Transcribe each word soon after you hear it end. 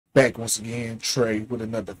Back once again, Trey, with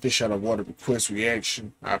another Fish Out of Water request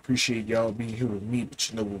reaction. I appreciate y'all being here with me, but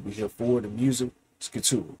you know what we're here for, the music. Let's get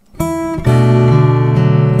to it.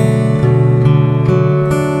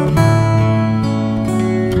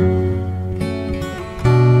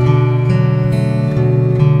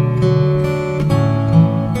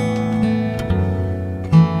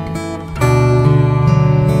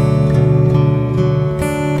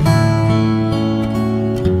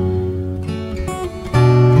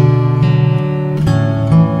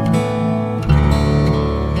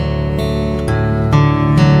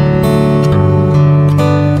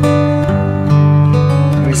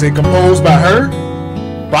 They say composed by her?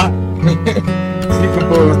 Wow. She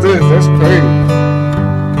composed this, that's crazy.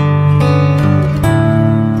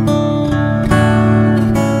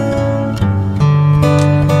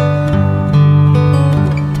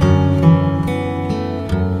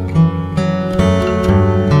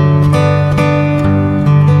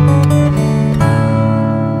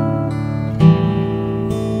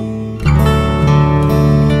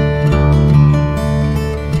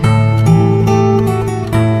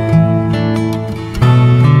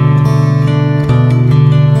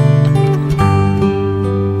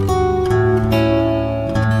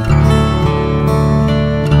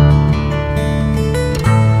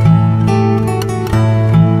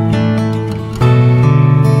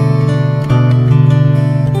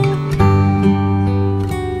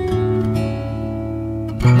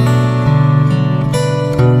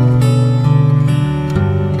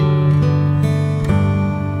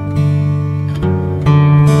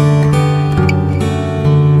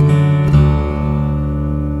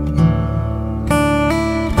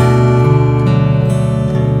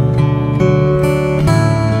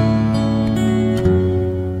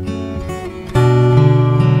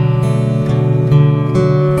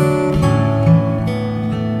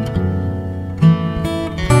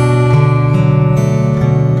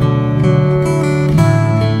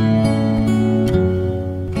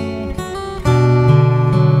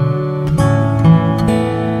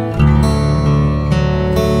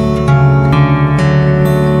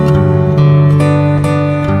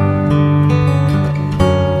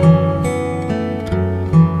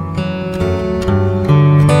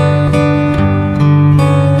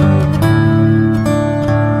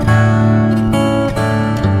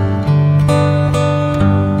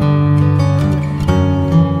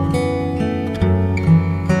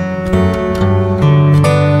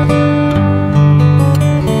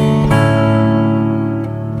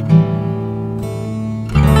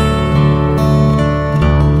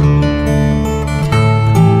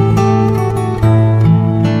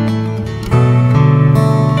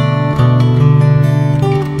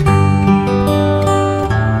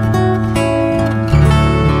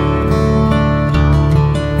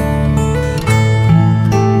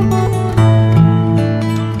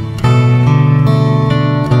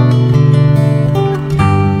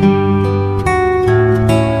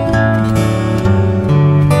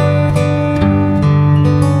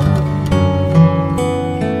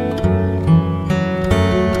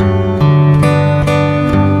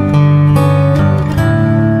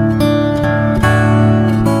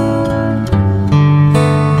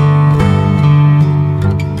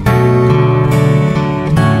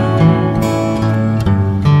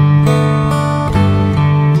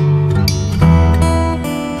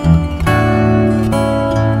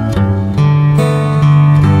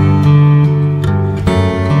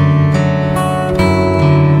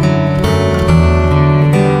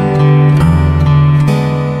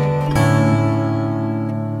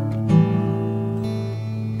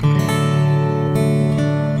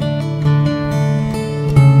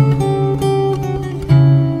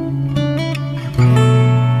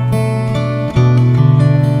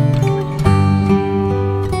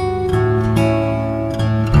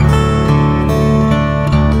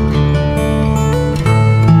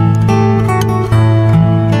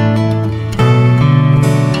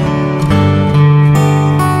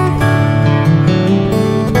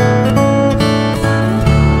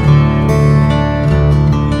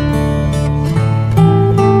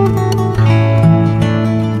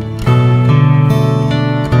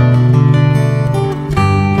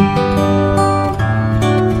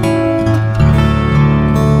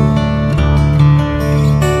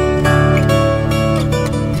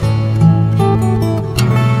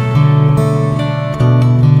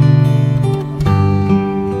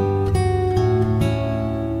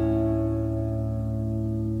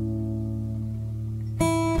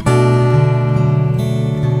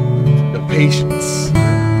 Patience.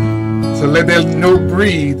 So let that note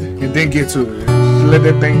breathe and then get to it. Let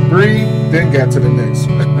that thing breathe, then get to the next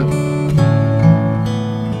one.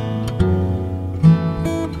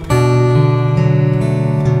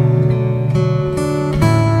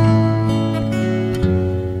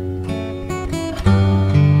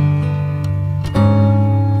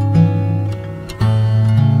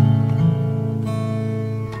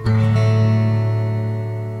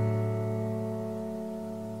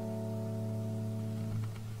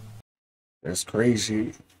 That's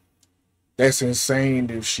crazy. That's insane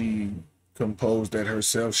if she composed that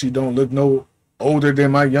herself. She don't look no older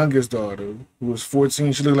than my youngest daughter, who was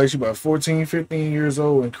 14. She looked like she about 14, 15 years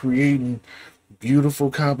old and creating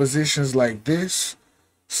beautiful compositions like this.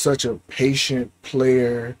 Such a patient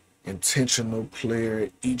player, intentional player.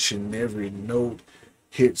 Each and every note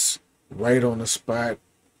hits right on the spot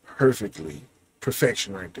perfectly.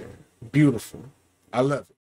 Perfection right there. Beautiful. I love it.